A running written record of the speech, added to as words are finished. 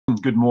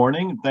Good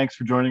morning. Thanks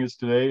for joining us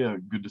today.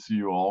 Good to see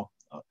you all.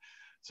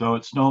 So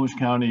at Snohomish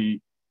County,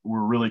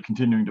 we're really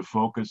continuing to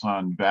focus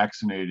on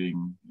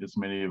vaccinating as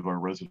many of our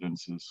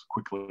residents as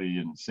quickly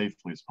and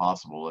safely as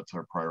possible. That's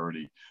our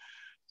priority.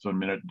 So in a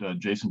minute,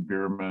 Jason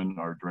Biermann,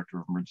 our Director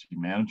of Emergency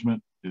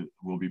Management,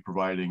 will be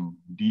providing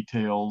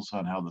details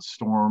on how the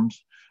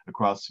storms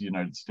across the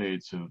United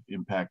States have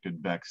impacted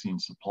vaccine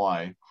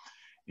supply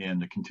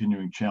and the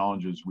continuing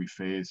challenges we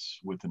face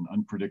with an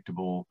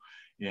unpredictable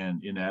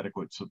and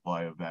inadequate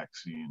supply of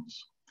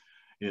vaccines.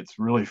 It's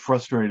really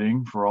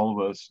frustrating for all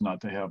of us not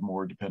to have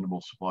more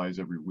dependable supplies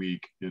every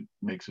week. It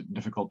makes it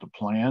difficult to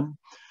plan,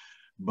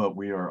 but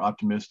we are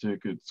optimistic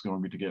it's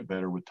going to get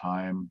better with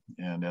time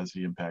and as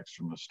the impacts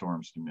from the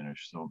storms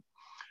diminish. So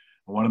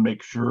I want to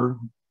make sure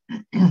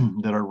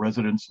that our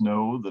residents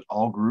know that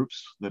all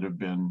groups that have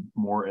been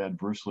more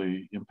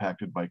adversely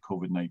impacted by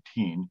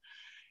COVID-19,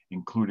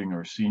 including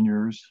our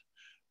seniors,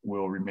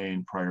 will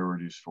remain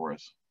priorities for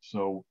us.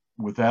 So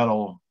with that,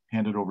 I'll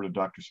hand it over to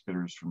Dr.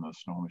 Spitters from the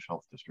Snohomish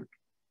Health District.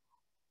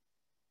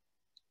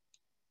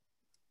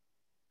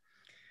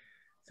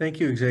 Thank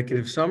you,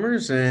 Executive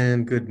Summers,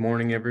 and good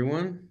morning,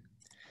 everyone.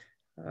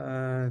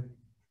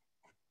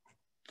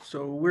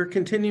 So we're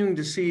continuing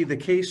to see the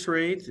case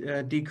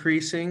rate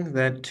decreasing,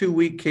 that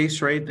 2-week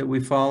case rate that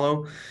we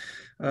follow.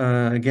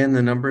 Again,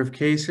 the number of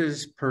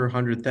cases per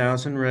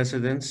 100,000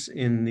 residents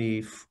in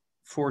the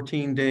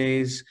 14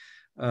 days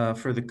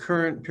for the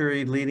current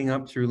period leading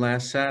up through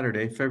last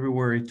Saturday,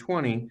 February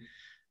 20,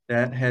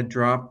 that had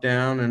dropped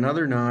down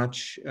another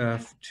notch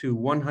to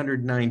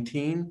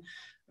 119.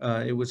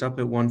 It was up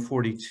at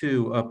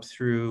 142 up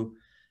through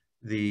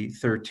the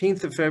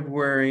 13th of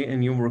February,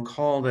 and you'll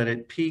recall that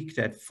it peaked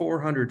at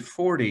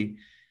 440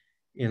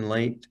 in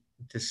late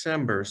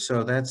December.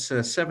 So that's a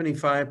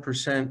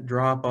 75%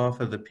 drop off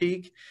of the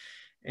peak,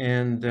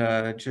 and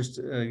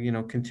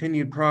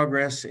continued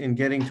progress in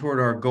getting toward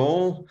our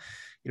goal.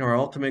 Our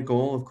ultimate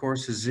goal, of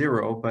course, is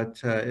 0,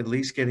 but at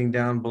least getting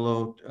down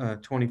below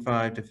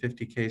 25 to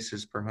 50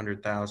 cases per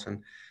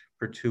 100,000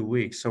 for 2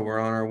 weeks. So we're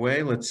on our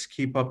way. Let's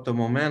keep up the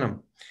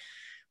momentum.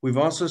 We've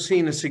also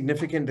seen a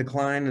significant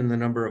decline in the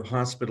number of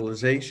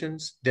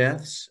hospitalizations,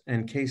 deaths,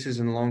 and cases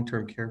in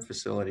long-term care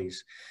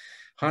facilities.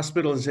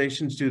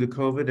 Hospitalizations due to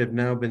COVID have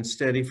now been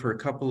steady for a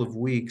couple of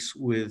weeks,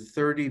 with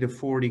 30 to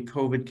 40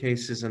 COVID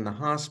cases in the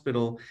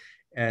hospital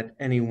at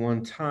any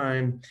one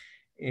time,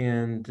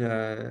 and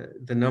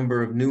the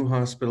number of new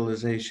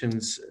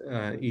hospitalizations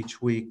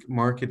each week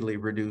markedly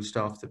reduced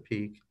off the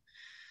peak.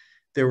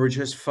 There were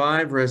just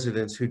 5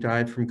 residents who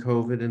died from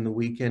COVID in the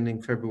week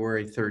ending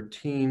February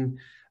 13.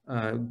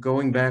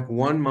 Going back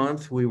 1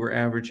 month, we were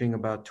averaging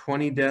about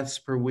 20 deaths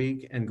per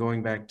week, and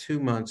going back 2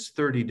 months,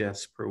 30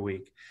 deaths per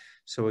week.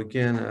 So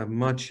again, a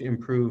much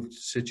improved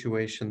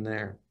situation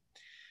there.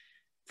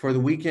 For the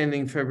week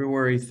ending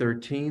February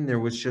 13, there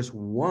was just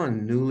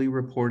 1 newly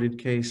reported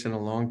case in a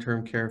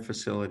long-term care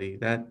facility.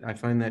 I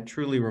find that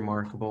truly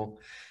remarkable.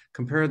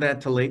 Compare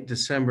that to late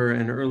December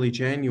and early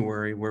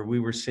January, where we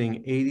were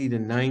seeing 80 to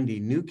 90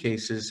 new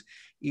cases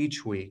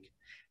each week.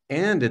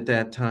 And at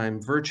that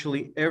time,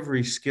 virtually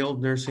every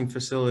skilled nursing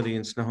facility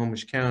in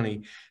Snohomish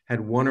County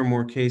had 1 or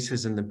more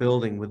cases in the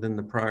building within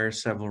the prior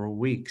several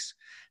weeks.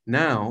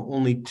 Now,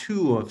 only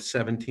 2 of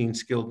 17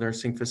 skilled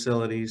nursing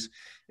facilities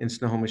in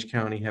Snohomish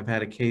County have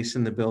had a case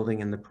in the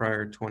building in the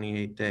prior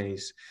 28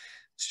 days.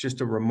 It's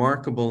just a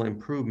remarkable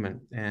improvement.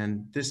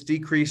 And this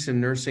decrease in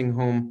nursing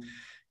home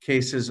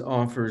cases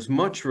offers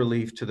much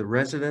relief to the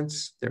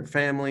residents, their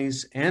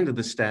families, and to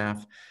the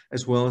staff,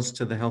 as well as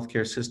to the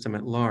healthcare system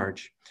at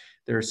large.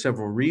 There are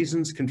several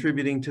reasons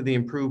contributing to the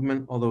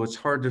improvement, although it's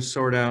hard to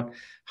sort out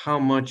how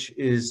much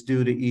is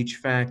due to each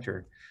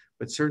factor.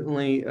 But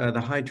certainly the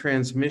high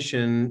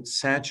transmission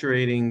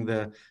saturating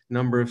the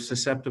number of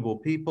susceptible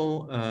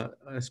people,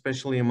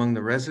 especially among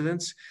the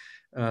residents,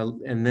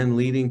 and then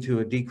leading to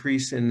a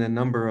decrease in the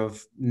number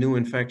of new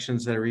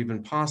infections that are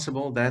even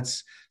possible.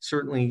 That's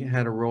certainly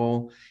had a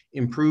role.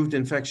 Improved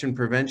infection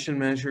prevention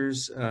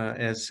measures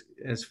as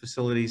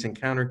facilities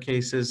encounter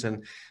cases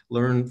and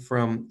learn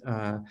from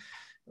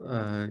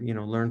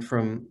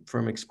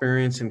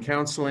experience in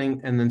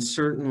counseling. And then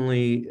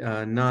certainly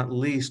not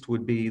least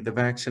would be the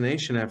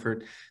vaccination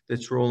effort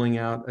that's rolling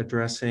out,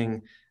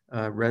 addressing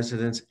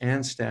residents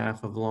and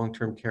staff of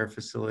long-term care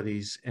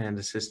facilities and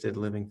assisted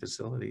living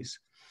facilities,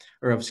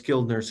 or of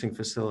skilled nursing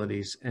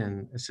facilities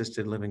and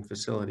assisted living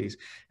facilities.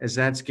 As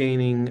that's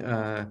gaining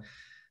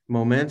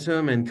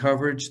momentum and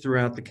coverage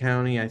throughout the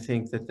county, I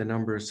think that the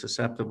number of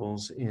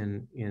susceptibles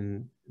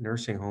in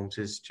nursing homes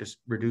is just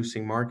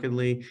reducing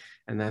markedly,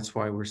 and that's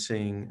why we're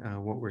seeing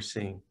what we're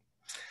seeing.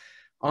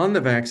 On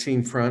the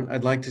vaccine front,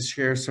 I'd like to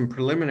share some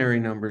preliminary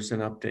numbers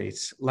and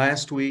updates.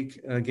 Last week,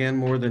 again,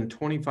 more than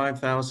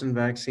 25,000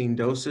 vaccine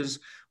doses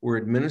were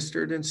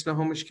administered in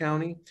Snohomish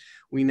County.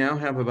 We now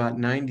have about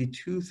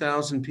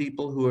 92,000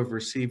 people who have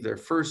received their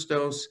first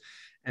dose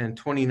and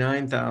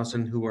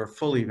 29,000 who are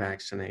fully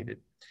vaccinated.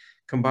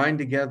 Combined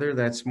together,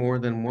 that's more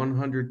than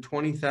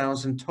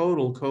 120,000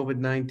 total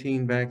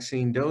COVID-19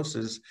 vaccine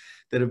doses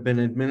that have been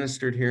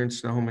administered here in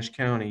Snohomish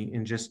County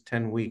in just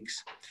 10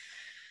 weeks.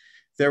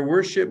 There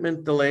were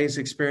shipment delays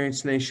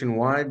experienced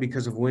nationwide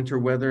because of winter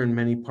weather in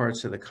many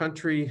parts of the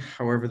country.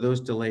 However,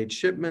 those delayed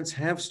shipments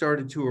have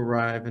started to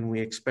arrive, and we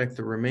expect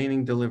the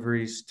remaining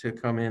deliveries to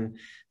come in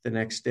the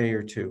next day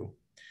or two.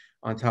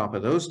 On top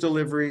of those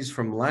deliveries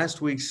from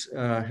last week's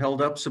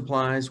held up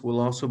supplies, we'll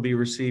also be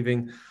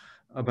receiving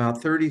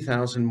about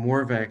 30,000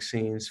 more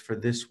vaccines for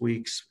this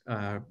week's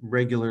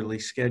regularly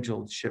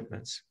scheduled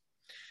shipments.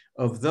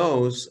 Of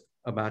those,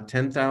 about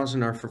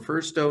 10,000 are for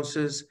first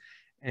doses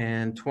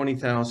and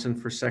 20,000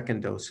 for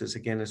second doses,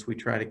 again, as we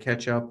try to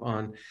catch up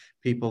on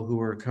people who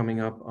are coming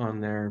up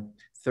on their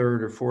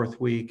third or fourth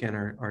week and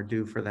are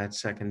due for that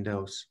second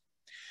dose.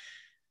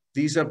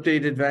 These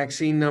updated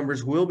vaccine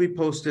numbers will be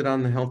posted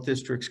on the Health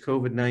District's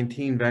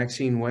COVID-19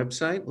 vaccine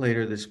website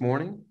later this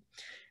morning.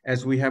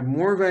 As we have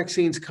more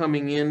vaccines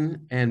coming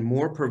in and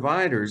more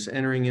providers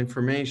entering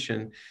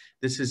information,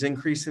 this is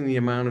increasing the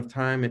amount of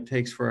time it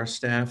takes for our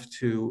staff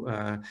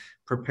to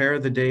prepare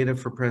the data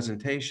for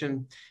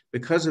presentation.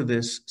 Because of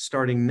this,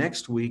 starting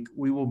next week,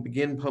 we will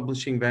begin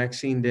publishing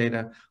vaccine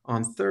data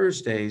on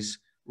Thursdays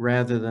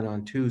rather than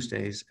on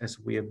Tuesdays, as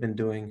we have been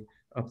doing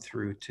up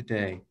through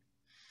today.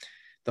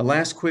 The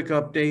last quick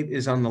update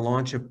is on the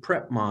launch of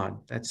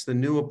PrepMod. That's the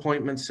new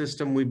appointment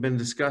system we've been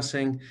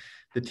discussing.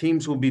 The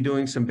teams will be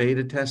doing some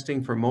beta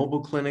testing for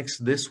mobile clinics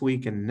this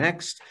week and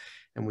next,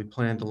 and we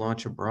plan to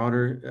launch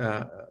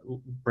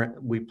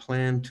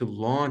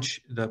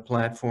the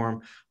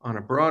platform on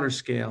a broader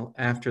scale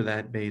after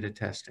that beta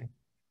testing.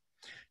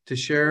 To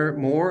share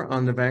more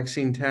on the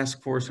Vaccine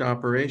Task Force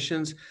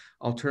operations,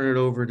 I'll turn it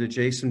over to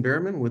Jason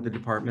Biermann with the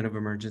Department of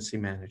Emergency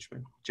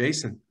Management.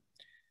 Jason.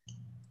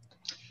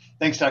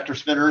 Thanks, Dr.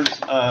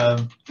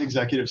 Spitters,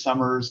 Executive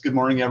Summers. Good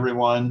morning,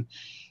 everyone.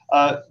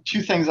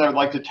 Two things I would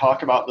like to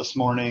talk about this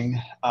morning,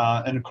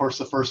 and of course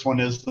the first one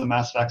is the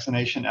mass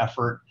vaccination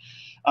effort.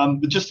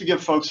 But just to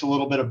give folks a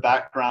little bit of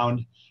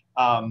background,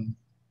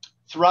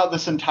 throughout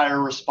this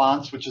entire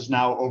response, which is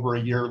now over a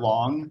year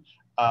long,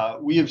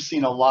 we have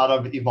seen a lot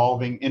of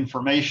evolving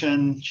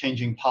information,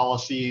 changing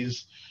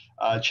policies,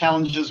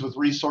 challenges with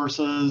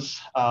resources,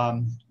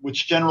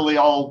 which generally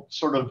all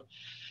sort of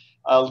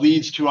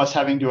leads to us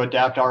having to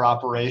adapt our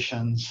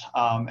operations.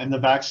 And the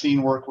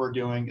vaccine work we're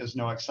doing is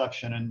no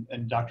exception.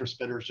 And Dr.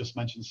 Spitters just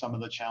mentioned some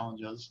of the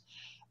challenges.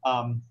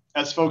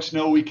 As folks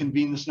know, we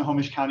convened the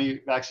Snohomish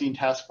County Vaccine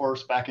Task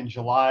Force back in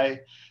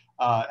July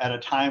at a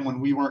time when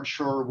we weren't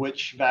sure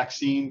which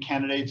vaccine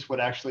candidates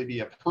would actually be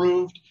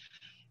approved,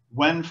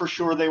 when for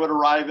sure they would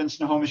arrive in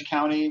Snohomish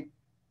County,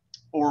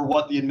 or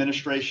what the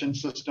administration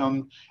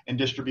system and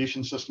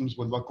distribution systems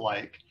would look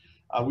like.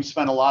 We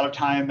spent a lot of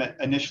time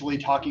initially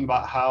talking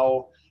about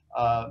how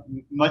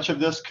much of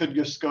this could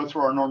just go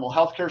through our normal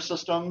healthcare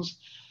systems.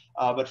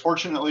 But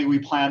fortunately, we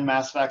planned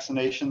mass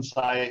vaccination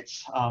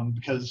sites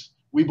because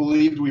we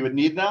believed we would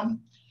need them.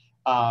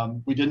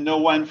 We didn't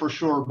know when for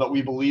sure, but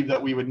we believed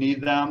that we would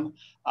need them.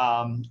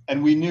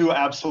 And we knew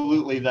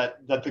absolutely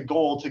that the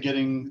goal to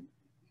getting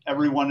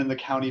everyone in the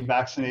county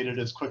vaccinated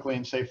as quickly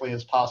and safely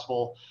as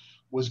possible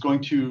was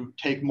going to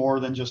take more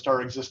than just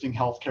our existing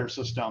healthcare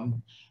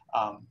system.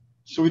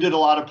 So we did a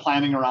lot of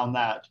planning around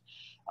that.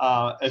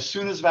 As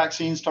soon as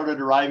vaccines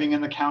started arriving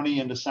in the county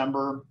in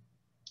December,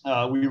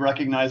 we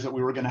recognized that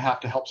we were going to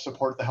have to help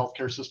support the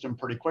healthcare system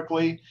pretty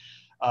quickly.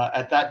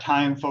 At that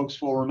time,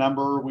 folks will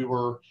remember we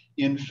were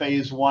in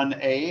phase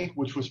 1A,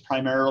 which was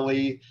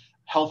primarily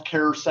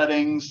healthcare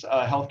settings,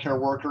 healthcare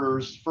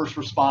workers, first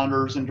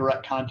responders in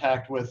direct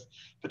contact with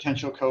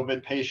potential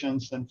COVID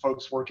patients, and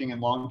folks working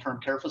in long-term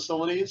care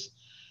facilities.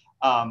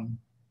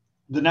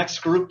 The next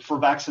group for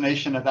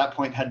vaccination at that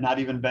point had not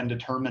even been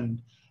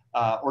determined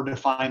or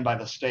defined by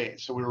the state.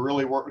 So we were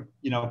really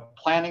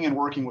planning and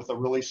working with a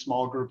really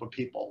small group of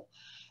people.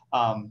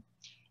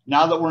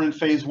 Now that we're in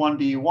phase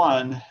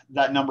 1B1,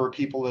 that number of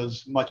people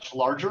is much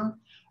larger.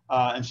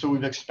 And so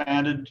we've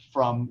expanded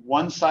from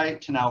 1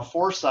 site to now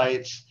 4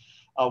 sites,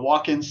 a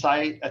walk-in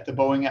site at the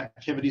Boeing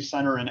Activity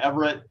Center in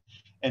Everett,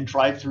 and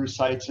drive-through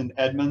sites in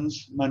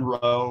Edmonds,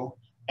 Monroe,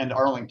 and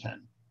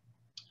Arlington.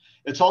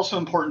 It's also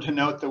important to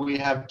note that we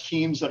have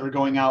teams that are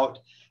going out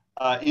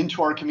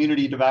into our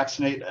community to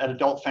vaccinate at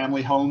adult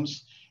family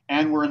homes,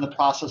 and we're in the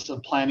process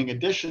of planning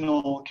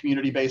additional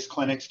community-based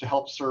clinics to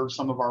help serve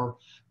some of our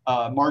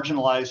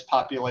marginalized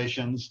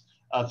populations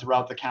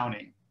throughout the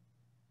county.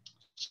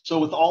 So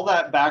with all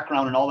that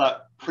background and all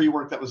that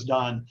pre-work that was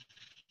done,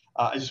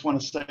 I just want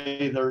to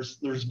say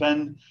there's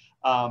been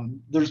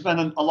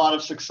a lot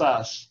of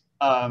success.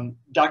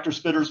 Dr.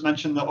 Spitters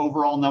mentioned the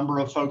overall number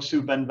of folks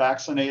who've been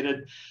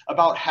vaccinated.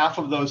 About half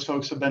of those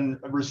folks have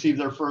received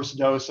their first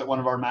dose at one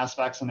of our mass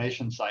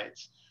vaccination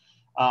sites.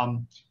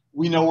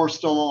 We know we're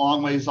still a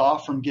long ways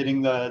off from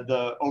getting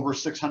the over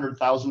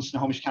 600,000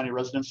 Snohomish County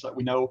residents that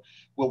we know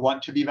will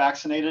want to be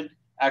vaccinated,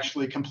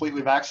 actually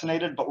completely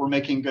vaccinated, but we're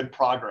making good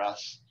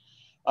progress.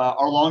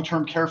 Our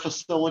long-term care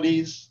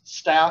facilities,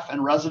 staff,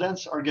 and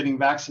residents are getting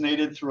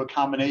vaccinated through a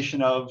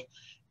combination of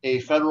a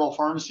federal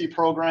pharmacy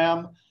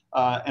program,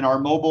 and our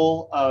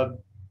mobile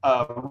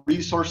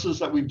resources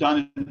that we've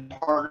done in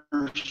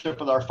partnership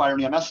with our fire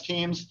and EMS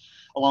teams,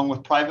 along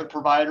with private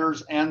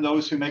providers and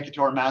those who make it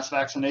to our mass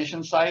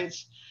vaccination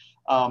sites.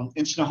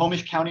 In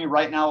Snohomish County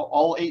right now,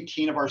 all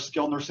 18 of our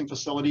skilled nursing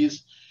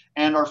facilities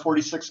and our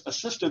 46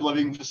 assisted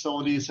living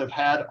facilities have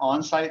had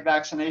on-site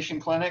vaccination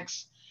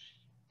clinics.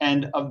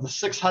 And of the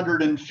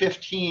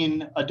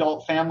 615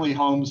 adult family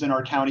homes in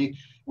our county,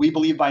 we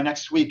believe by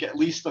next week, at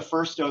least the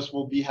first dose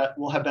will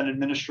have been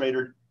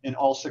administered in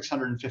all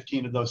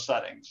 615 of those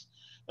settings.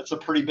 That's a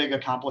pretty big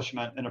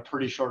accomplishment in a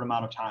pretty short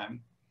amount of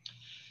time.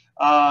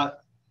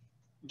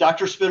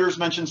 Dr. Spitters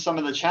mentioned some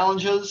of the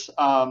challenges.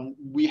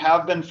 We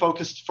have been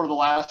focused for the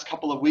last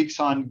couple of weeks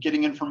on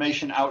getting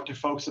information out to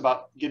folks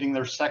about getting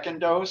their second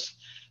dose.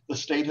 The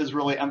state has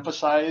really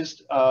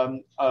emphasized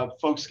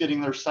folks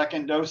getting their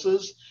second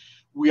doses.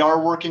 We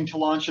are working to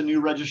launch a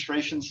new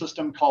registration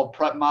system called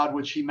PrepMod,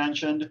 which he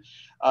mentioned,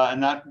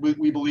 and that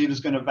we believe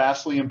is going to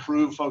vastly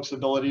improve folks'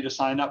 ability to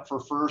sign up for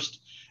first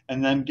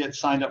and then get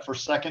signed up for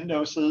second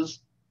doses.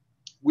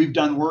 We've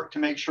done work to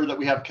make sure that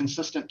we have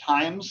consistent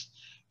times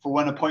for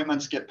when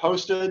appointments get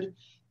posted,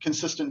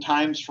 consistent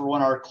times for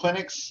when our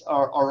clinics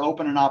are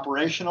open and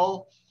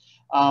operational.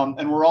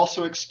 And we're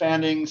also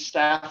expanding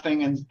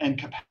staffing and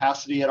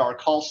capacity at our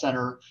call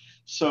center.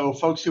 So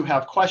folks who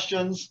have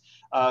questions,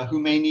 who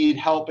may need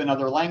help in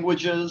other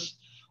languages,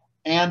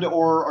 and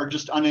or are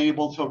just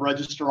unable to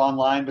register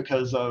online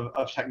because of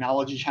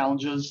technology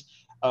challenges,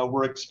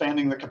 we're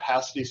expanding the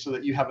capacity so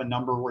that you have a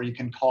number where you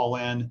can call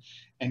in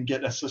and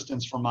get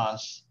assistance from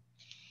us.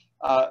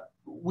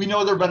 We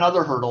know there have been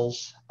other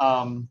hurdles.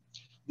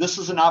 This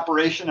is an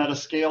operation at a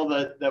scale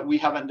that we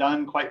haven't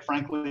done, quite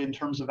frankly, in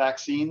terms of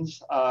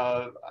vaccines.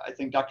 I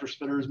think Dr.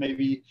 Spitters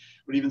maybe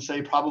would even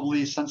say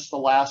probably since the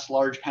last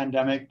large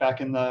pandemic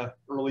back in the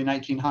early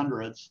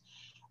 1900s.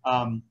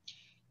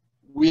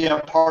 We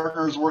have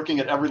partners working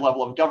at every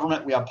level of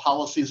government. We have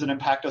policies that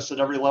impact us at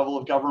every level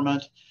of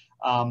government.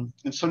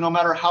 And so no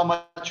matter how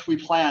much we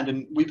planned,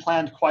 and we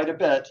planned quite a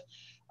bit,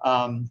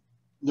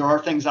 there are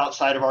things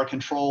outside of our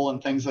control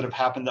and things that have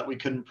happened that we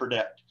couldn't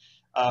predict.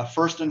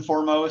 First and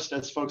foremost,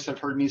 as folks have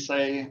heard me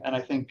say, and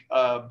I think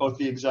both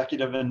the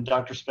executive and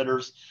Dr.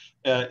 Spitters,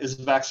 is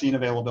vaccine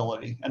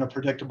availability and a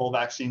predictable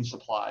vaccine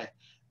supply.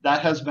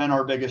 That has been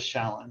our biggest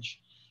challenge.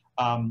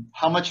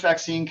 How much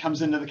vaccine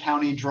comes into the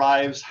county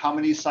drives how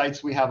many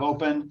sites we have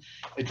open.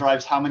 It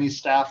drives how many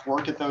staff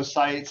work at those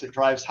sites. It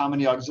drives how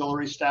many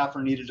auxiliary staff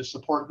are needed to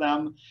support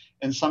them.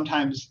 And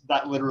sometimes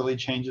that literally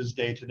changes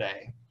day to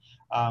day.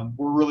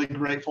 We're really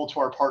grateful to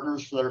our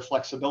partners for their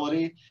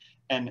flexibility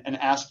and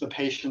ask the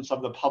patience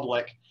of the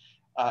public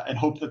and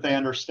hope that they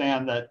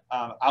understand that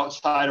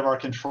outside of our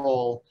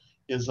control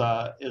is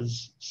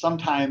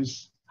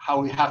sometimes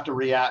how we have to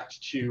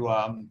react to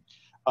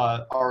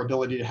our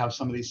ability to have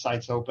some of these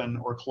sites open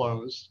or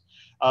closed.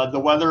 The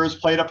weather has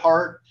played a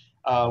part.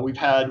 We've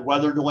had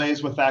weather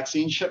delays with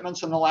vaccine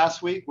shipments in the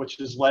last week, which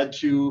has led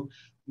to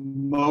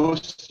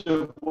most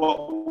of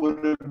what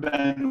would have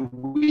been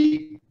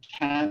week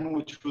 10,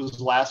 which was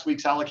last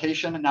week's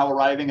allocation, and now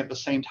arriving at the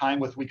same time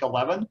with week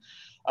 11.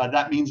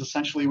 That means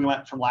essentially we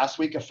went from last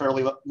week, a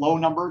fairly low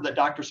number that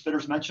Dr.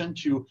 Spitters mentioned,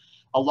 to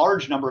a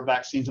large number of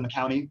vaccines in the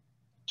county.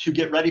 To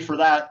get ready for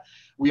that,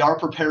 we are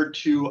prepared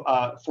to,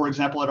 for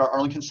example, at our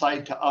Arlington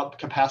site, to up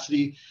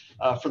capacity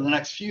for the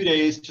next few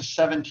days to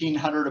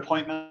 1,700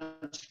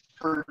 appointments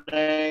per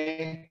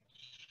day.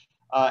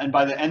 And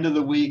by the end of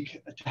the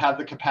week, to have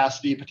the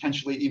capacity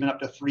potentially even up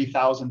to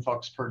 3,000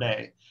 folks per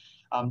day.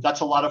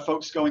 That's a lot of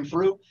folks going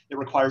through. It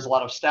requires a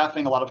lot of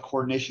staffing, a lot of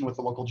coordination with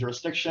the local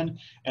jurisdiction,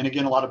 and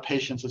again, a lot of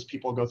patience as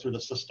people go through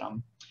the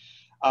system.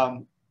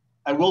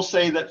 I will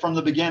say that from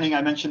the beginning,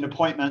 I mentioned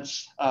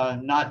appointments,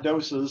 not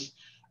doses.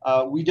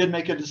 We did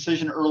make a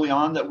decision early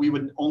on that we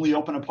would only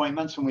open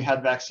appointments when we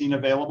had vaccine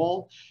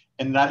available,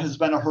 and that has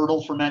been a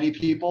hurdle for many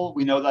people.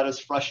 We know that is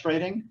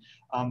frustrating.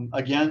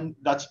 Again,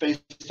 that's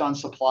based on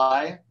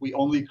supply. We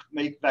only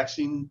make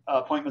vaccine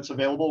appointments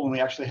available when we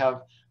actually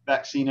have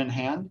vaccine in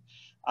hand.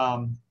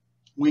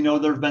 We know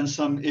there have been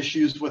some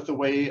issues with the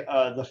way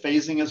the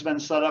phasing has been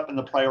set up and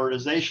the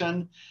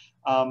prioritization.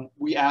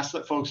 We ask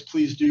that folks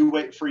please do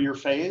wait for your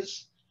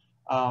phase.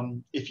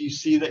 If you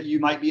see that you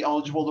might be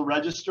eligible to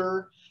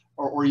register,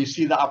 or you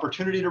see the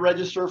opportunity to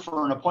register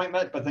for an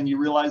appointment, but then you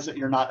realize that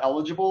you're not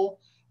eligible,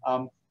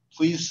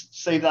 please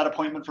save that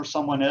appointment for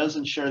someone else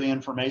and share the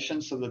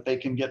information so that they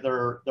can get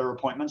their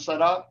appointment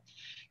set up.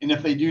 And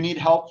if they do need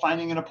help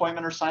finding an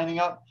appointment or signing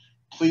up,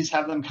 please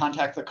have them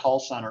contact the call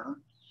center.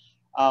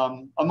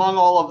 Among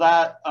all of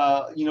that,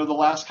 the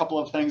last couple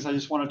of things I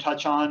just want to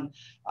touch on,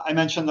 I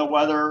mentioned the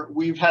weather.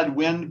 We've had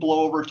wind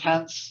blow over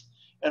tents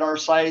at our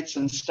sites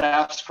and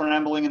staff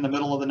scrambling in the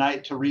middle of the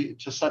night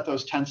to set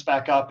those tents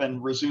back up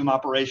and resume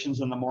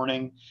operations in the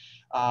morning.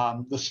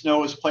 The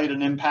snow has played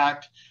an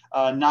impact,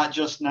 not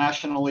just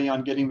nationally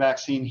on getting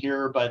vaccine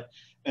here, but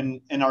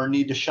in our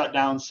need to shut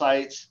down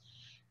sites.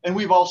 And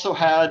we've also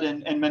had,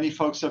 and many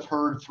folks have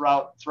heard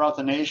throughout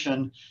the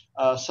nation,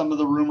 some of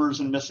the rumors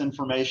and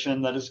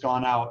misinformation that has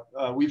gone out.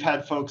 We've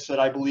had folks that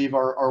I believe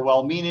are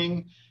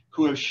well-meaning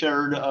who have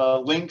shared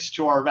links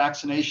to our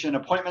vaccination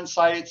appointment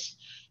sites,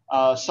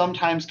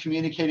 sometimes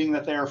communicating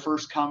that they are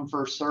first come,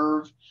 first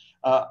serve.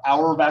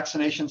 Our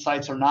vaccination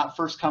sites are not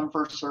first come,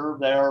 first serve.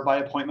 They are by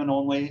appointment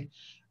only.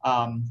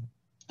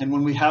 And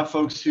when we have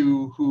folks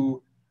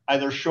who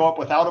either show up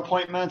without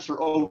appointments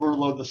or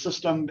overload the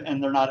system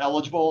and they're not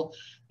eligible,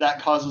 that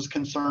causes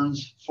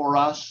concerns for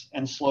us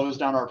and slows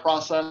down our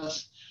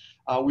process.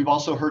 We've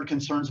also heard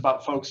concerns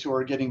about folks who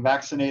are getting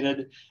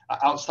vaccinated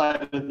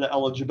outside of the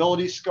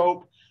eligibility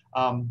scope.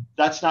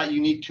 That's not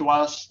unique to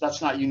us.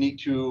 That's not unique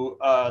to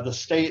the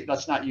state.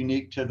 That's not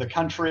unique to the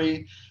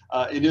country.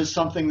 It is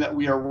something that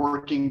we are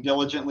working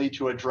diligently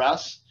to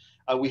address.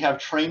 We have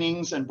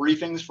trainings and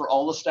briefings for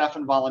all the staff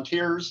and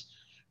volunteers.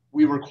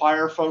 We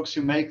require folks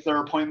who make their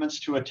appointments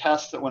to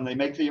attest that when they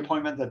make the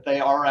appointment that they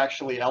are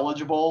actually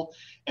eligible,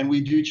 and we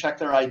do check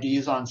their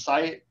IDs on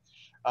site.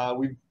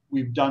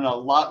 We've done a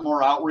lot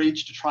more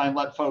outreach to try and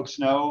let folks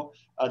know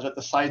that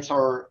the sites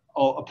are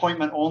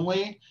appointment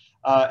only,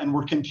 and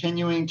we're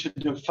continuing to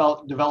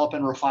develop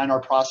and refine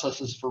our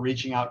processes for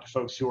reaching out to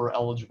folks who are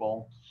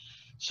eligible.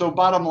 So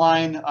bottom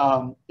line,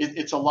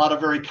 it's a lot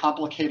of very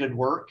complicated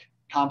work,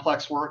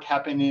 complex work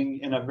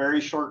happening in a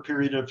very short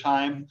period of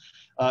time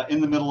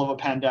in the middle of a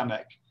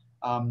pandemic.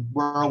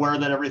 We're aware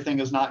that everything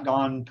has not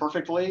gone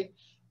perfectly,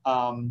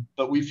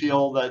 but we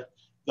feel that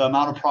the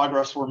amount of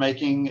progress we're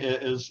making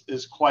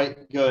is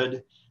quite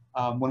good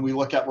when we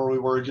look at where we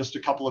were just a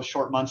couple of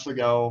short months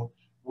ago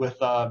with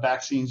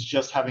vaccines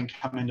just having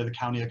come into the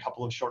county a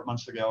couple of short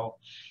months ago.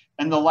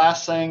 And the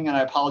last thing, and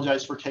I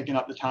apologize for taking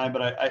up the time,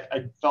 but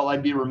I felt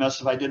I'd be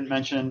remiss if I didn't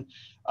mention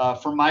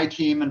from my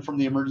team and from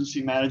the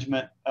emergency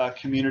management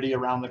community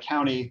around the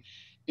county,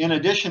 in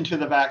addition to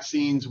the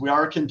vaccines, we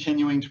are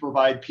continuing to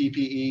provide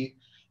PPE.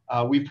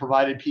 We've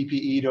provided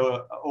PPE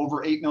to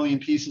over 8 million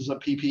pieces of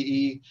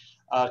PPE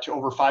to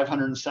over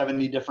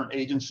 570 different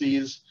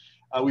agencies.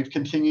 We've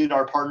continued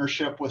our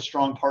partnership with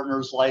strong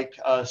partners like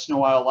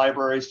Snow Isle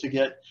Libraries to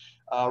get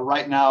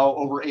right now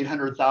over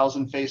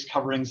 800,000 face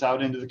coverings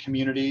out into the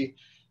community.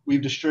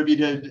 We've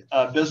distributed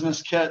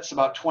business kits,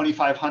 about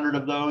 2,500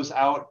 of those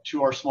out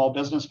to our small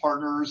business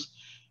partners.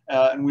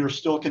 And we are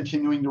still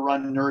continuing to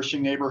run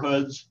Nourishing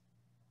Neighborhoods,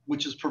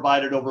 which has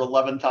provided over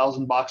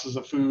 11,000 boxes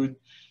of food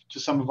to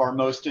some of our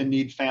most in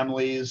need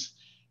families.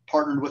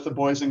 Partnered with the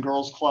Boys and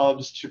Girls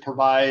Clubs to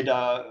provide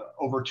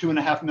over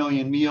 2.5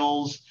 million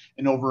meals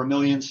and over 1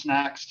 million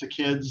snacks to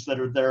kids that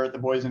are there at the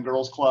Boys and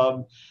Girls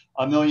Club,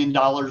 $1 million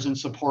in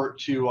support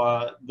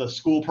to the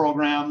school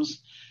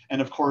programs,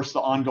 and of course the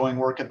ongoing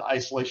work at the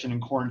isolation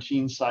and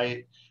quarantine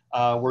site,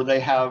 where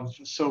they have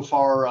so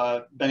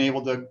far been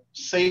able to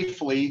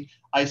safely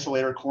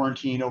isolate or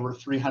quarantine over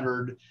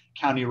 300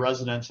 county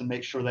residents and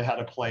make sure they had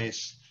a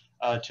place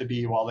to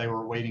be while they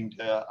were waiting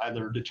to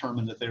either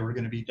determine that they were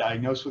going to be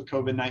diagnosed with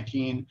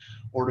COVID-19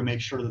 or to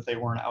make sure that they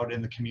weren't out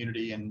in the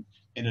community and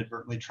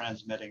inadvertently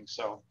transmitting.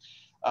 So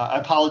I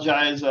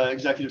apologize,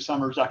 Executive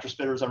Summers, Dr.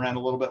 Spitters, I ran a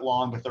little bit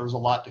long, but there was a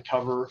lot to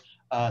cover.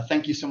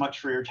 Thank you so much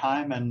for your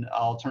time, and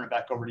I'll turn it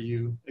back over to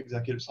you,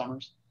 Executive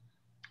Summers.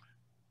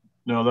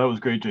 No, that was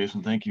great,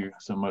 Jason. Thank you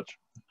so much.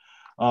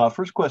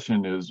 First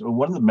question is,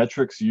 one of the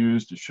metrics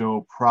used to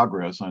show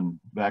progress on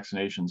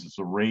vaccinations is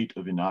the rate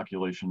of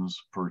inoculations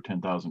per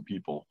 10,000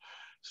 people.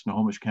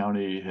 Snohomish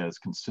County has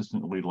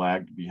consistently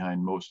lagged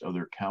behind most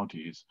other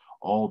counties,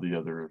 all the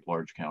other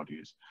large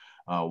counties.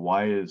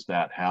 Why is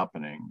that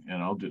happening?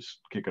 And I'll just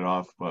kick it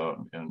off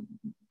and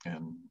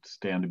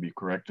stand to be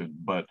corrected,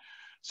 but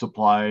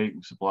supply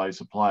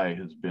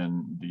has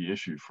been the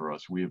issue for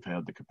us. We have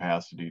had the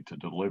capacity to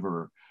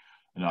deliver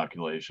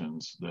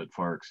inoculations that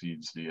far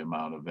exceeds the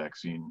amount of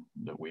vaccine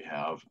that we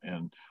have.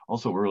 And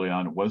also early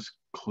on, it was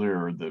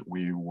clear that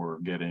we were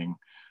getting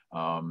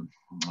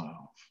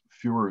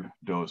fewer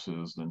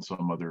doses than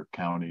some other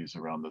counties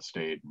around the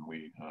state. And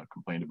we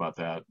complained about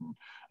that. And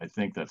I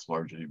think that's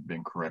largely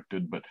been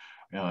corrected. But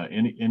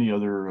any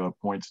other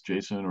points,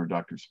 Jason or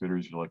Dr.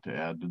 Spitters, you'd like to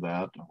add to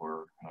that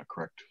or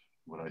correct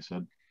what I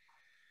said?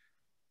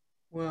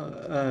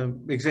 Well,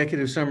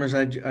 Executive Summers,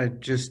 I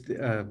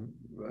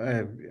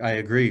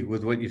agree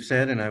with what you've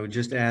said, and I would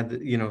just add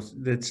that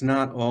that's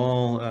not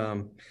all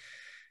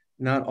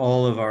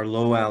of our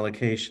low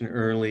allocation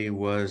early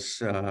was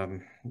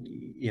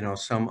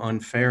some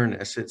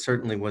unfairness. It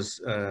certainly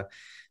was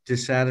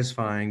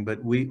dissatisfying,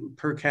 but we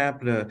per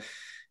capita,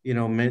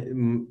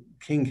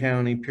 King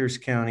County, Pierce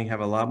County have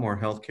a lot more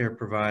healthcare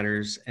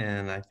providers,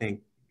 and I think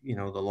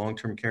the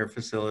long-term care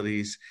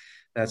facilities,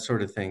 that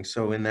sort of thing.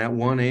 So in that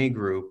 1A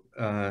group,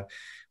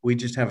 we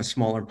just have a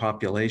smaller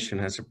population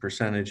as a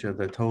percentage of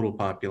the total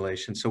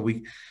population. So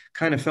we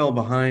kind of fell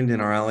behind in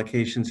our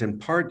allocations in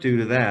part due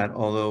to that,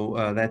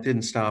 although that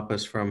didn't stop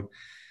us from,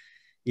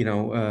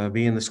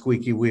 being the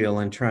squeaky wheel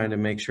and trying to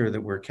make sure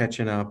that we're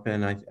catching up.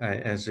 And I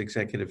as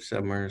Executive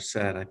Summers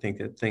said, I think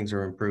that things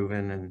are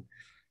improving, and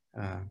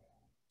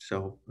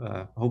So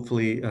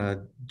hopefully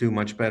do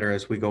much better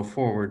as we go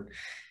forward.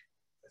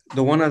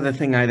 The one other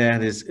thing I'd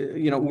add is,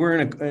 we're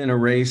in a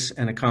race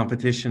and a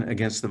competition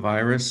against the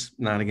virus,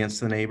 not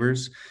against the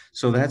neighbors.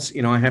 So that's,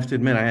 I have to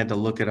admit, I had to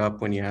look it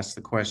up when you asked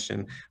the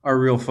question. Our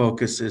real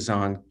focus is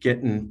on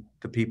getting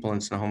the people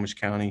in Snohomish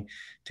County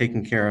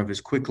taken care of as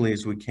quickly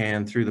as we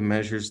can through the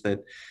measures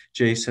that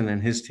Jason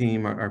and his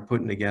team are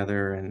putting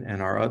together,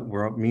 and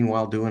we're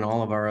meanwhile doing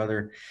all of our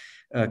other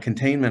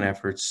containment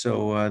efforts.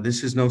 So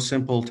this is no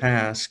simple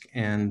task,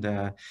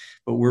 but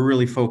we're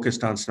really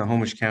focused on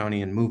Snohomish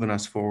County and moving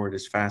us forward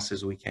as fast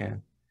as we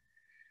can.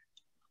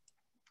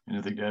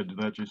 Anything to add to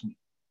that, Jason?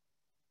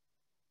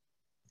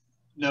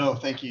 No,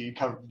 thank you.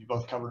 You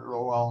both covered it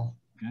real well.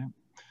 Okay.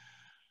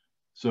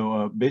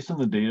 So based on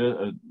the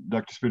data,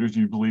 Dr. Spitters,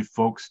 do you believe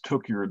folks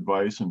took your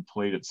advice and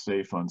played it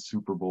safe on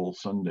Super Bowl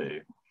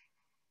Sunday?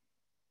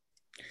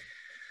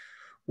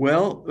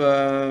 Well,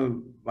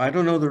 I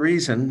don't know the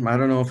reason. I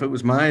don't know if it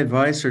was my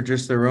advice or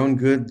just their own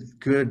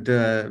good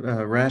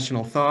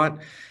rational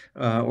thought,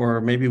 or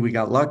maybe we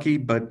got lucky.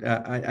 But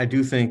I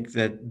do think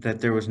that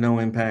there was no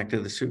impact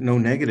of no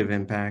negative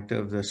impact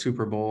of the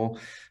Super Bowl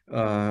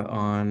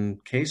on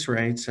case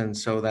rates, and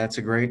so that's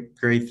a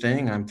great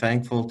thing. I'm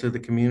thankful to the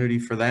community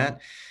for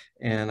that.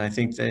 And I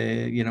think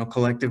that,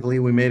 collectively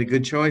we made a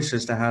good choice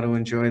as to how to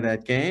enjoy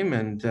that game,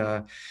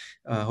 and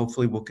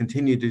hopefully we'll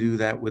continue to do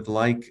that with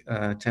like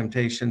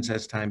temptations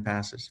as time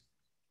passes.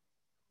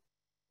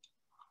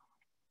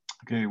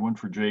 Okay, one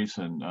for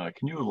Jason.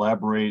 Can you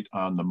elaborate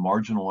on the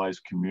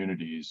marginalized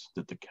communities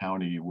that the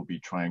county will be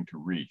trying to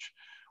reach?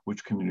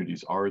 Which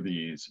communities are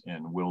these,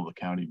 and will the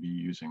county be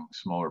using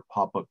smaller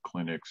pop-up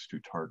clinics to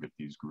target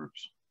these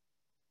groups?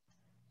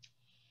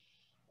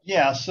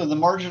 Yeah, so the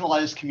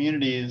marginalized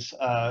communities,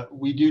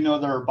 we do know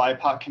there are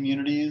BIPOC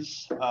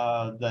communities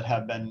that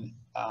have been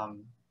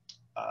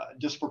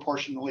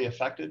disproportionately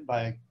affected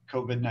by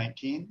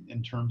COVID-19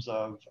 in terms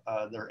of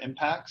their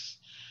impacts.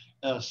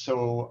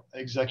 So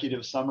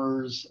Executive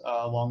Summers,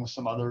 along with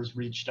some others,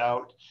 reached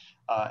out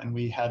and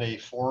we had a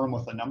forum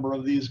with a number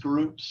of these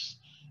groups,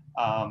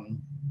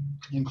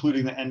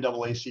 including the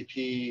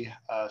NAACP,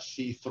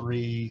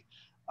 C3,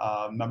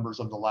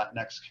 members of the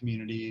Latinx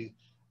community,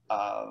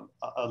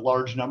 a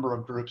large number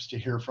of groups to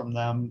hear from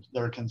them,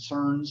 their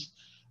concerns.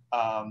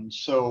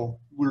 So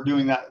we're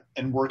doing that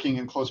and working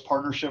in close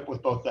partnership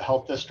with both the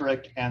Health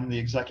District and the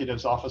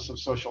Executive's Office of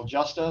Social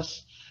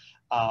Justice.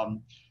 I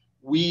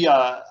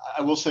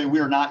will say we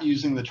are not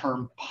using the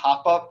term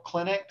pop-up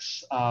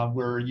clinics.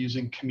 We're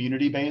using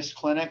community-based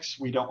clinics.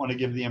 We don't want to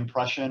give the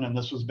impression, and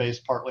this was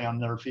based partly on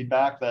their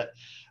feedback, that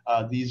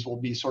these will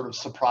be sort of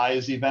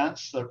surprise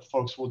events that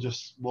folks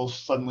will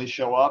suddenly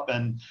show up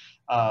and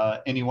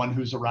anyone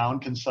who's around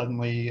can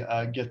suddenly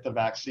get the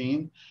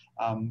vaccine.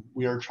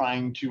 We are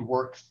trying to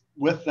work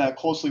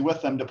closely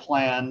with them to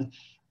plan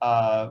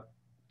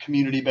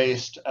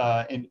community-based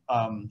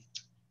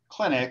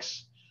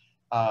clinics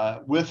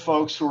with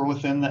folks who are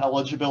within the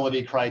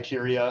eligibility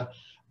criteria,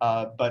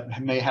 but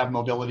may have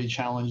mobility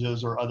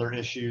challenges or other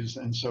issues,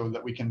 and so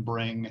that we can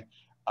bring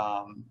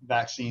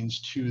vaccines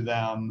to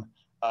them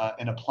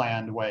in a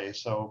planned way.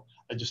 So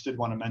I just did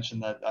want to mention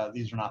that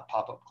these are not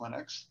pop-up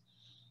clinics.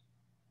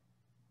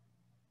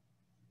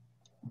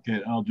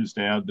 Okay, I'll just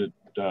add that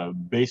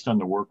based on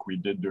the work we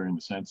did during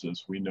the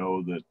census, we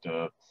know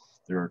that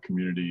there are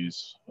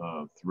communities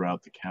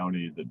throughout the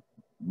county that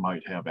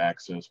might have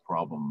access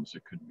problems.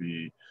 It could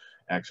be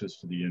access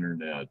to the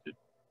internet. It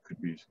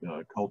could be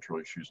cultural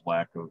issues,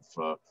 lack of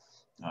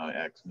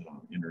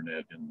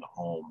internet in the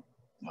home.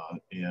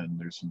 And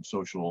there's some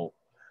social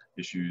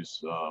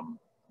issues,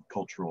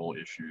 cultural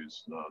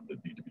issues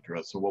that need to be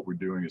addressed. So what we're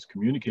doing is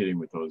communicating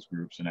with those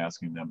groups and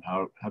asking them,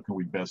 how can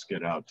we best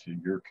get out to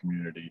your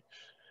community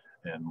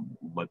and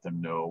let them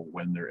know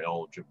when they're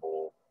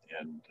eligible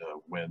and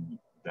when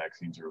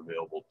vaccines are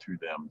available to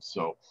them.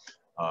 So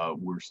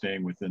we're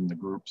staying within the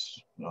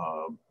groups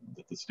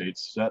that the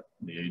state's set,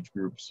 the age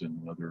groups and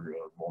other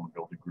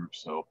vulnerability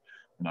groups. So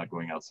we're not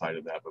going outside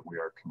of that, but we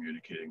are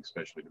communicating,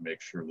 especially to make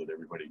sure that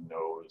everybody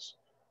knows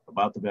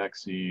about the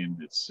vaccine,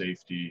 its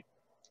safety,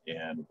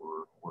 and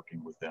we're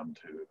working with them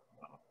to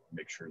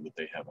make sure that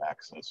they have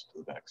access to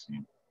the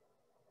vaccine.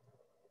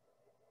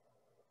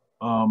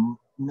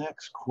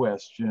 Next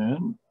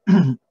question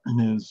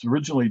is,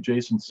 originally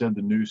Jason said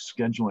the new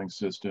scheduling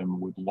system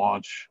would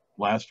launch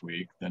last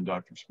week, then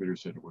Dr. Spitter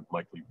said it would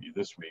likely be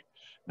this week.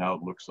 Now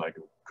it looks like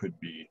it could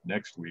be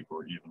next week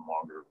or even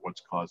longer.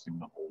 What's causing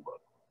the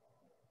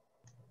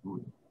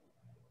holdup?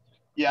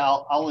 Yeah,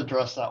 I'll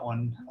address that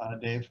one,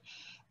 Dave.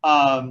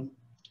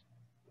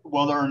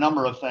 Well, there are a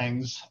number of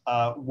things.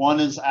 One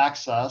is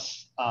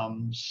access.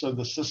 So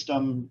the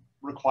system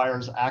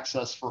requires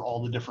access for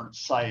all the different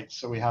sites.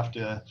 So we have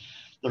to,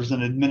 there's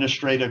an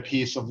administrative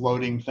piece of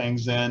loading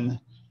things in,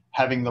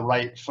 having the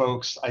right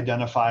folks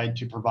identified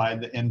to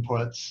provide the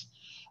inputs.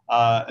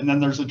 And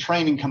then there's a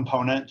training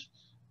component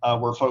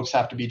where folks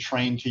have to be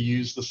trained to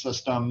use the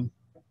system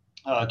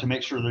to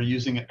make sure they're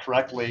using it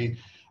correctly.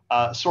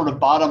 Sort of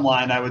bottom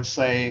line, I would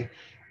say,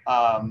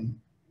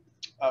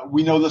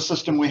 we know the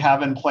system we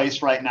have in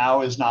place right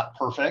now is not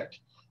perfect,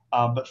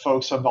 but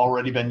folks have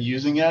already been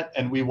using it,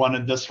 and we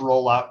wanted this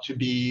rollout to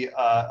be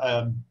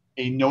a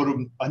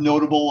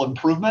notable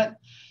improvement.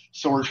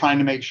 So we're trying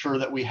to make sure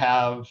that we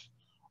have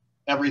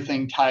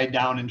everything tied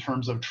down in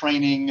terms of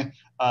training,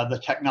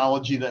 the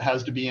technology that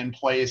has to be in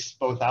place,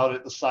 both out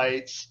at the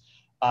sites,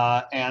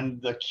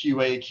 and the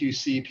QA,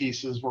 QC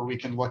pieces where we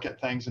can look at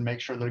things and make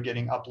sure they're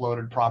getting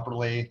uploaded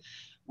properly.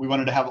 We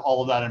wanted to have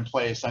all of that in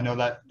place. I know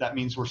that that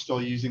means we're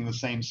still using the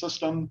same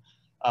system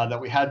that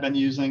we had been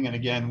using. And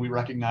again, we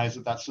recognize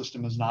that that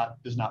system is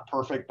not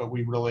perfect, but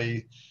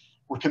we're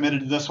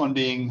committed to this one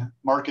being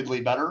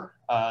markedly better.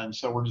 And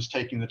so we're just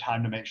taking the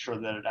time to make sure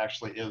that it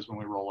actually is when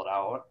we roll it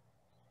out.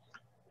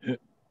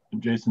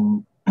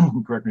 Jason,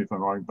 correct me if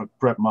I'm wrong, but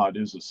PrepMod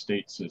is a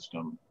state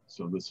system.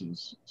 So this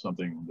is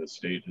something the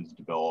state has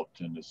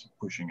developed and is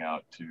pushing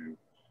out to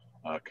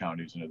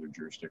counties and other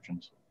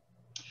jurisdictions.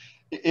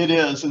 It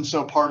is, and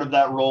so part of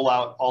that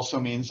rollout also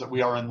means that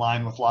we are in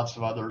line with lots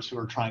of others who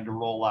are trying to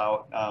roll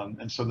out.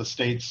 And so the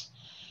states,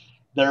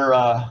 their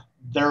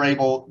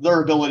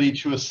ability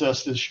to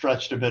assist is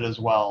stretched a bit as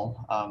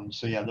well.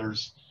 So yeah,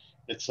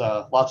 it's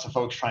lots of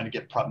folks trying to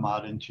get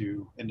PrepMod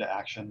into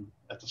action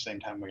at the same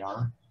time we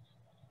are.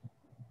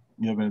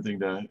 You have anything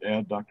to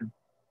add, Doctor?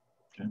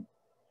 Okay.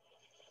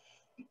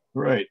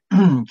 All right.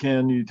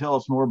 Can you tell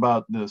us more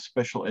about the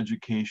special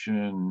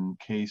education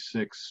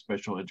K-6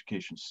 special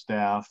education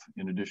staff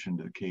in addition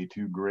to the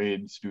K-2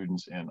 grade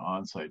students and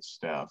on-site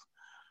staff?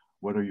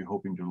 What are you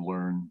hoping to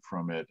learn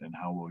from it, and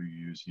how will you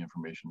use the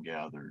information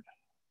gathered?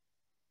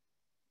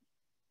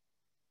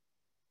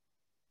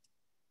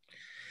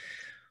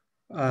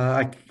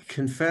 I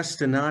confess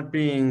to not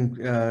being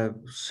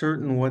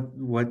certain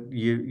what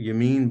you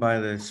mean by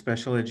the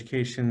special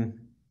education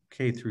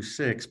K through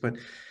 6, but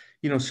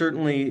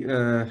certainly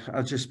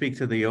I'll just speak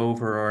to the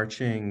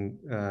overarching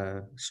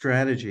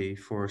strategy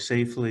for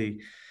safely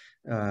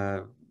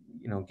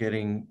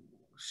getting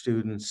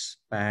students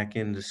back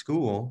into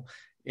school,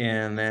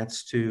 and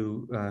that's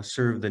to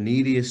serve the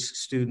neediest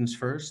students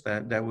first.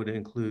 That would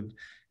include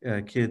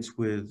kids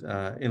with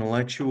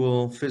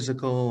intellectual,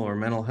 physical, or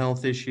mental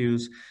health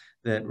issues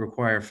that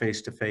require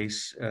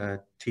face-to-face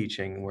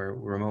teaching, where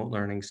remote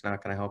learning is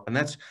not going to help. And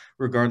that's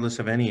regardless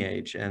of any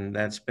age. And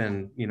that's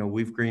been,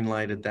 we've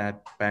green-lighted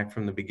that back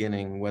from the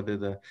beginning, whether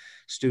the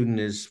student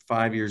is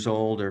 5 years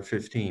old or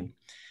 15.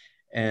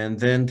 And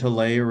then to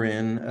layer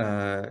in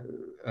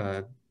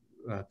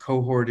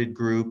cohorted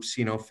groups,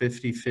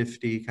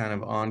 50-50 kind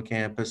of on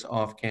campus,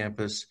 off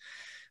campus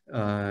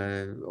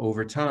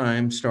over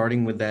time,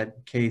 starting with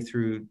that K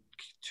through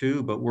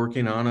 2, but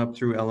working on up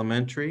through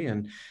elementary.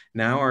 And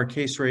now our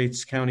case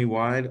rates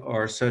countywide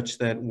are such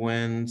that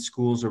when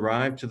schools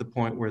arrive to the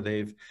point where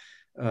they've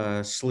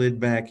slid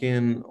back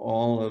in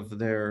all of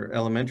their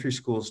elementary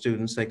school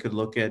students, they could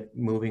look at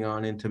moving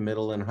on into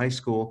middle and high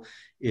school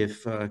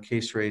if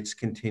case rates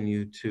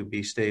continue to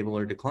be stable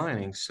or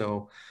declining.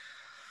 So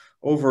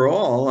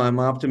overall, I'm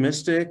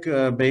optimistic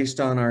based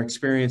on our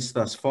experience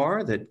thus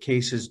far that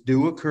cases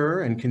do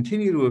occur and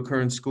continue to occur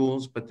in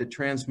schools, but the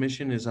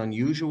transmission is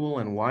unusual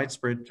and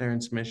widespread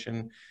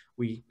transmission.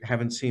 We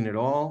haven't seen it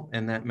all,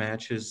 and that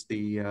matches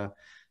the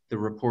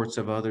reports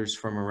of others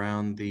from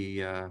around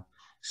the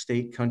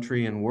state,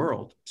 country, and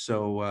world.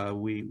 So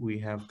we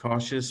have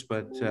cautious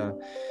but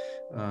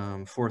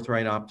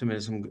forthright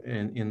optimism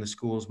in the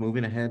schools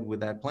moving ahead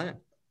with that plan.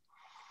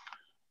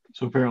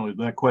 So apparently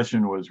that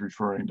question was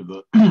referring to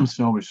the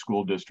Snohomish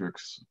School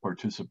District's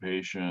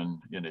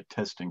participation in a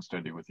testing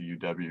study with the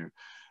UW.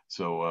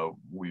 So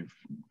we've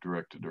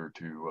directed her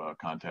to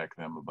contact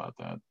them about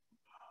that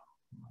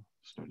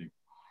study.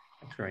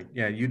 That's right.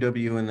 Yeah,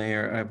 UW and they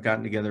have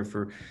gotten together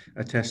for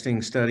a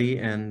testing study,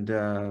 and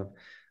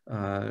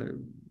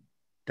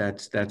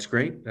that's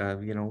great.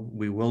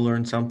 We will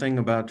learn something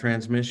about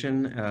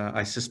transmission.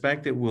 I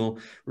suspect it will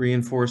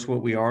reinforce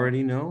what we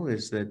already know,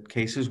 is that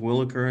cases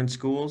will occur in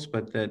schools,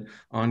 but that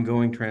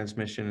ongoing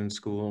transmission in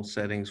school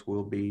settings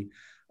will be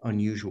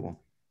unusual.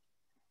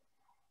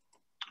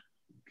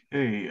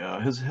 Okay,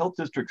 has the health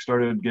district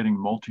started getting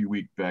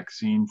multi-week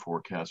vaccine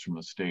forecasts from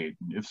the state?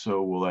 And if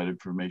so, will that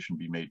information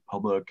be made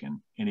public? And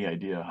any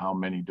idea how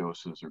many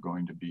doses are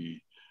going to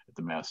be at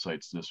the mass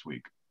sites this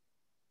week?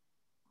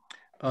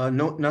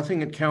 No,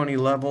 nothing at county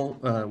level.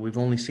 We've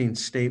only seen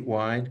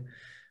statewide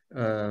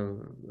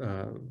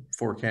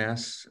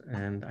forecasts,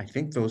 and I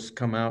think those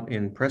come out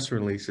in press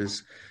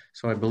releases.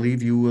 So I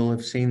believe you will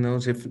have seen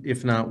those.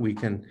 If not, we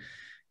can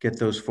get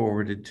those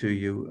forwarded to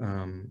you.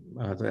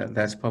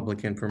 That's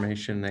public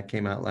information that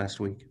came out last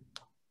week.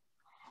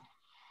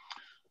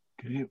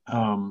 Okay.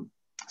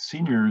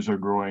 Seniors are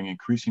growing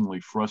increasingly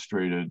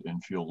frustrated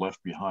and feel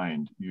left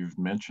behind. You've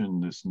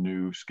mentioned this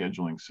new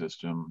scheduling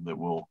system that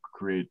will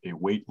create a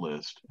wait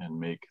list and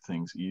make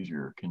things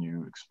easier. Can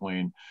you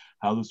explain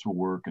how this will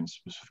work, and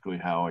specifically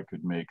how it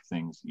could make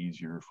things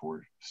easier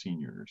for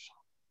seniors?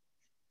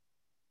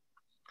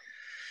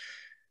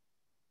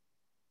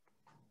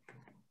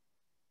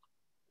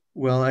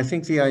 Well, I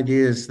think the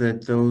idea is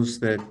that those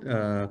that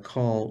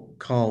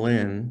call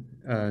in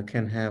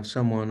can have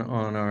someone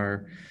on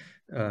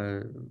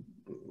uh,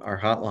 our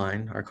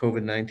hotline, our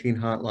COVID-19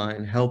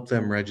 hotline, help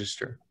them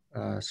register.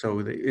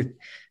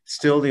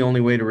 Still the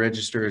only way to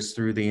register is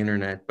through the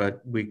internet,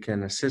 but we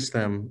can assist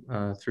them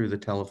through the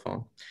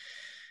telephone.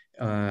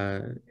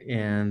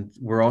 And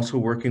we're also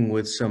working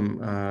with some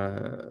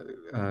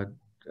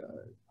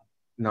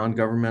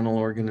non-governmental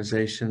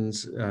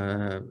organizations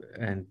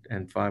and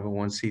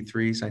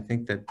 501c3s, I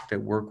think,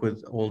 that work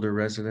with older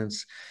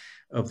residents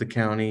of the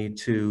county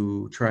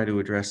to try to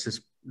address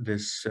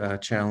this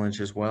challenge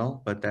as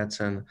well. But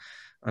that's an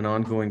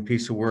ongoing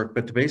piece of work.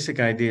 But the basic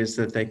idea is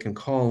that they can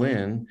call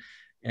in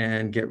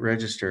and get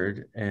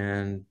registered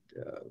and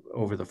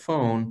over the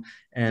phone.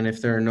 And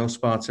if there are no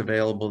spots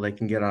available, they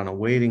can get on a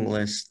waiting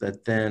list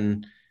that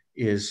then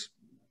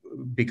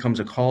becomes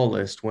a call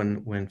list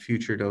when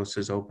future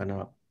doses open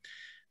up.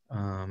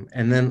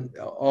 And then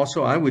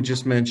also I would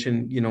just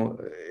mention,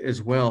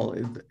 as well,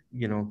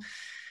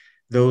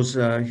 those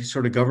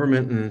sort of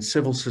government and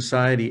civil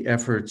society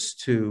efforts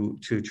to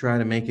try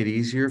to make it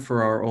easier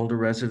for our older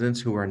residents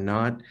who are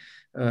not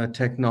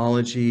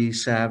technology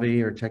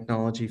savvy or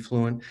technology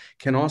fluent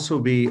can also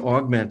be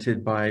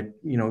augmented by,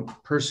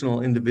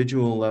 personal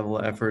individual level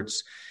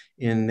efforts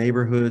in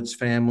neighborhoods,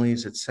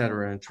 families, et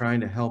cetera, and trying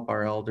to help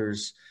our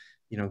elders,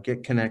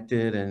 get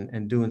connected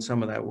and doing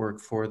some of that work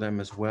for them,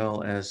 as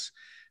well as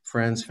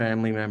friends,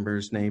 family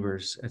members,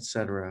 neighbors, et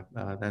cetera.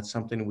 That's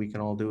something we can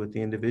all do at the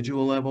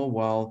individual level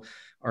while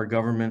our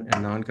government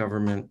and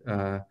non-government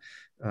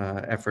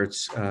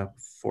efforts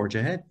forge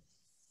ahead.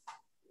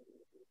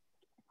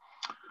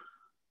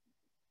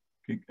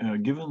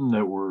 Given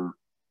that we're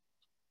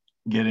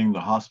getting the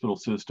hospital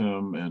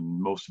system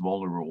and most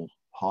vulnerable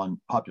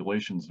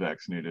populations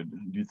vaccinated,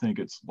 do you think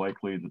it's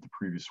likely that the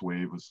previous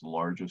wave was the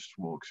largest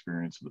we'll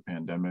experience of the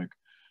pandemic,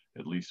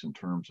 at least in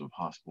terms of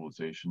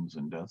hospitalizations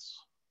and deaths?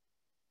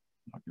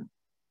 Doctor?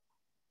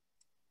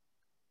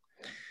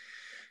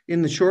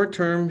 In the short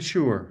term,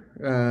 sure.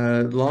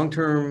 Long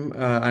term,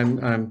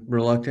 I'm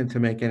reluctant to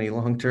make any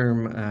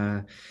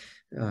long-term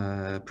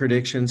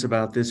predictions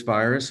about this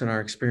virus and our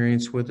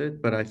experience with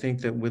it. But I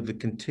think that with the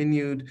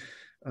continued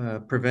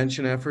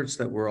prevention efforts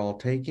that we're all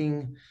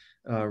taking,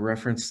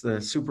 referenced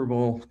the Super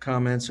Bowl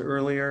comments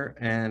earlier,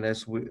 and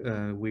as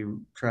we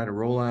try to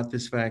roll out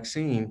this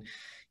vaccine,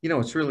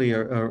 it's really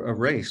a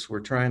race. We're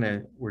trying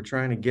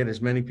to get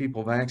as many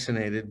people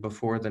vaccinated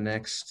before the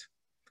next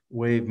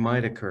wave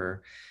might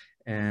occur.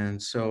 And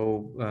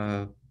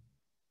so,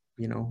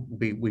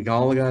 we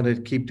all got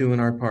to keep doing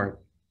our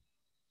part.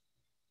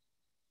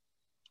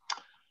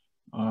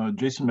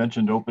 Jason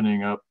mentioned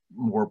opening up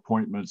more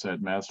appointments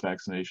at mass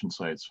vaccination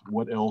sites.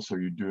 What else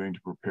are you doing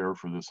to prepare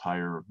for this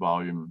higher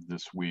volume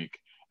this week?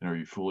 And are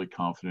you fully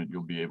confident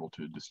you'll be able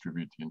to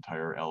distribute the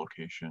entire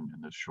allocation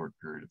in this short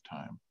period of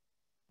time?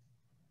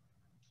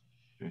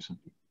 Jason?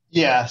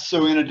 Yeah,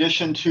 so in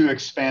addition to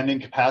expanding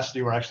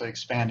capacity, we're actually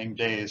expanding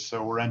days.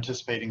 So we're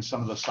anticipating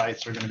some of the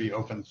sites are going to be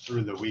open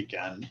through the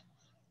weekend.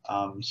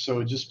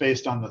 So just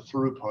based on the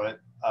throughput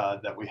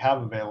that we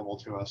have available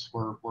to us,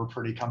 we're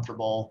pretty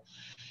comfortable.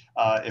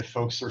 If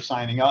folks are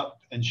signing up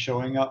and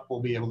showing up, we'll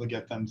be able to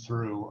get them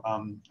through.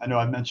 I know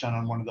I mentioned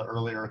on one of the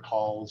earlier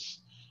calls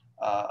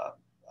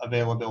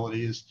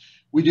availabilities.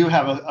 We do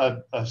have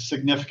a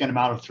significant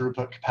amount of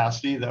throughput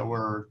capacity that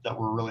we're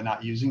really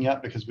not using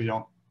yet because we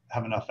don't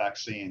have enough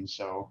vaccine.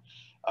 So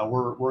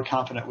we're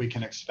confident we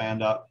can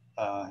expand up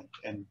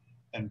and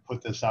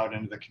put this out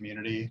into the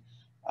community.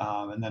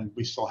 And then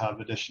we still have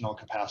additional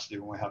capacity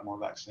when we have more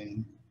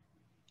vaccine.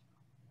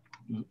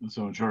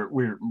 So in short,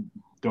 we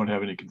don't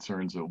have any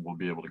concerns that we'll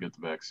be able to get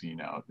the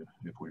vaccine out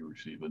if we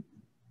receive it.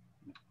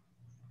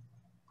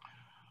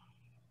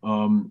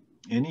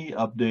 Any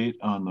update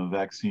on the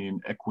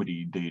vaccine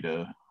equity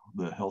data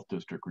the health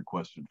district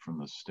requested from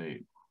the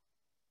state?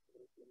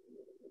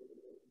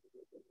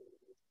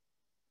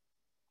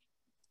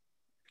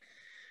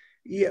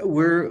 Yeah,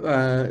 we're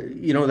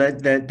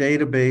that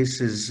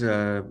database is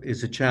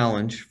a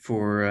challenge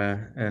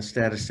for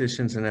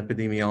statisticians and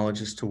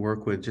epidemiologists to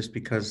work with, just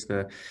because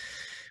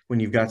when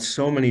you've got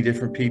so many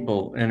different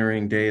people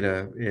entering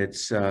data,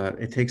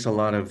 it takes a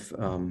lot of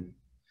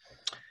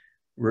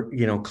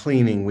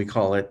cleaning, we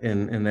call it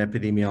in the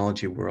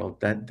epidemiology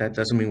world. That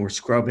doesn't mean we're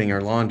scrubbing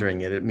or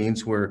laundering it. It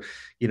means we're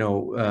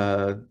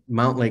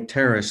Mount Lake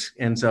Terrace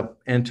ends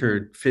up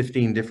entered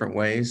 15 different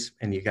ways,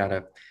 and you got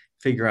to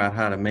figure out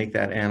how to make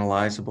that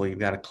analyzable. You've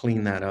got to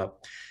clean that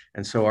up.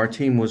 And so our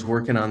team was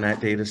working on that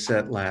data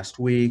set last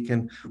week,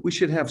 and we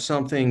should have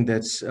something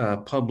that's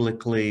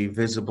publicly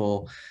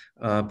visible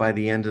by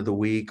the end of the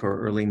week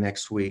or early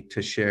next week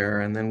to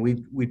share. And then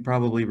we'd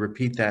probably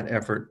repeat that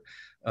effort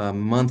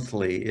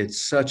monthly.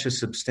 It's such a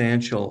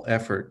substantial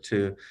effort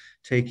to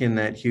take in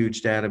that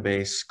huge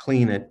database,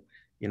 clean it,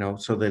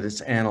 so that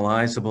it's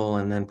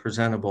analyzable and then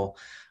presentable.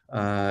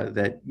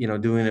 That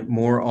doing it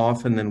more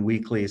often than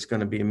weekly is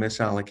going to be a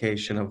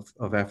misallocation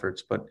of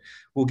efforts. But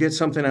we'll get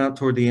something out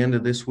toward the end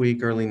of this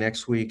week, early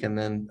next week, and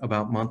then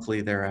about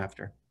monthly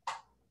thereafter.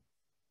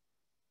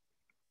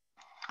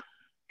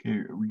 Okay,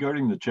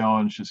 regarding the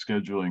challenge to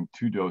scheduling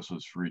 2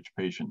 doses for each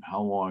patient,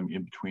 how long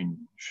in between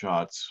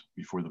shots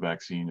before the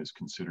vaccine is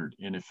considered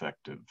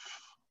ineffective?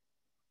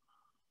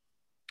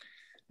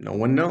 No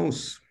one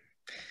knows.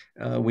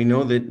 We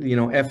know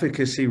that,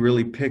 efficacy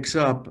really picks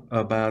up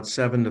about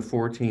 7 to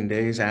 14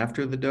 days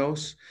after the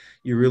dose.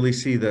 You really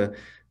see the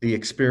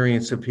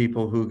experience of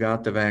people who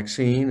got the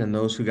vaccine and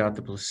those who got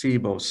the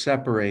placebo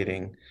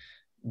separating,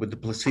 with the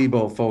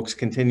placebo folks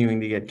continuing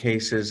to get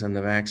cases and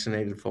the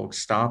vaccinated folks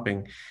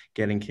stopping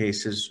getting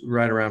cases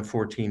right around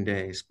 14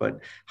 days. But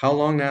how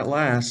long that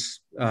lasts,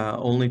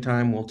 only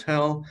time will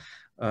tell.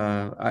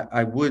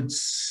 I would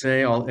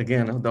say,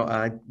 again, although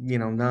I,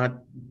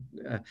 not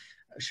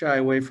shy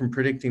away from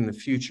predicting the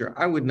future,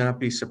 I would not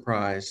be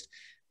surprised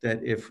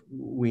that if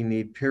we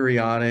need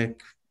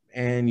periodic,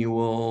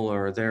 annual,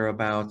 or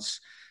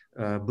thereabouts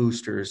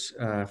boosters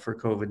for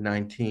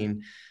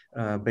COVID-19,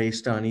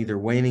 based on either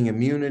waning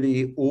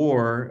immunity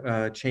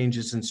or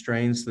changes in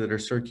strains that are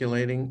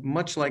circulating,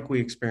 much like we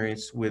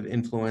experienced with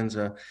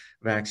influenza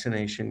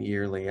vaccination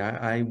yearly.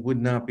 I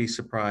would not be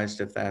surprised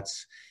if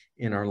that's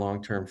in our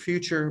long-term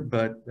future,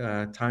 but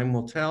time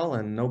will tell,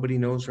 and nobody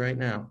knows right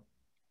now.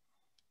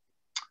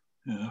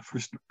 For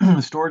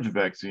storage of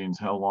vaccines,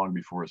 how long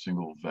before a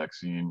single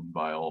vaccine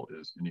vial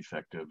is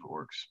ineffective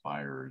or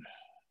expired?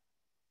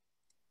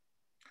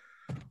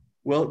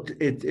 Well,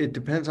 it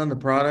depends on the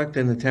product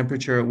and the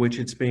temperature at which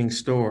it's being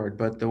stored,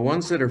 but the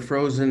ones that are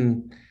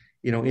frozen,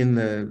 in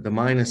the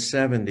minus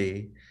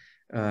 70,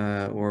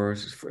 or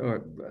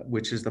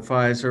which is the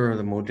Pfizer or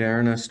the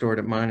Moderna stored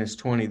at minus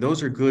 20,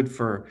 those are good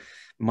for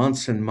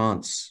months and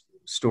months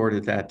stored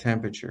at that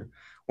temperature.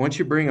 Once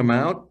you bring them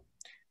out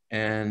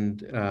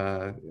and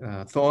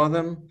thaw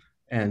them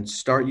and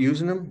start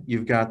using them,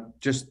 you've got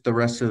just the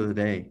rest of the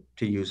day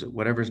to use it.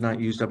 Whatever's not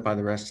used up by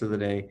the rest of the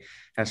day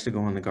has to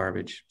go in the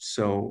garbage.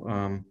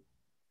 So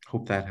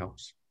hope that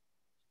helps.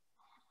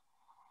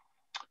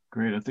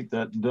 Great, I think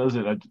that does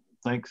it.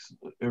 Thanks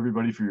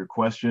everybody for your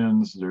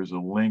questions. There's a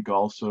link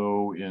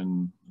also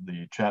in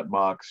the chat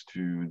box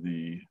to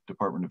the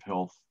Department of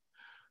Health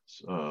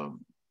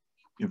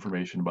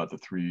information about the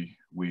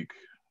 3-week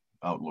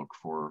outlook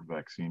for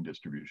vaccine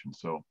distribution.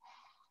 So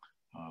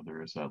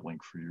there is that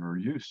link for your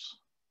use.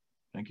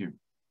 Thank you.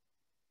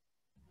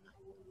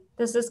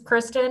 This is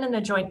Kristen in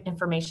the Joint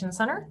Information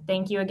Center.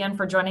 Thank you again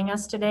for joining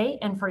us today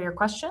and for your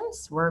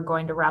questions. We're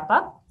going to wrap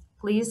up.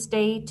 Please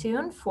stay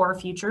tuned for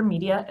future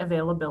media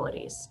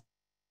availabilities.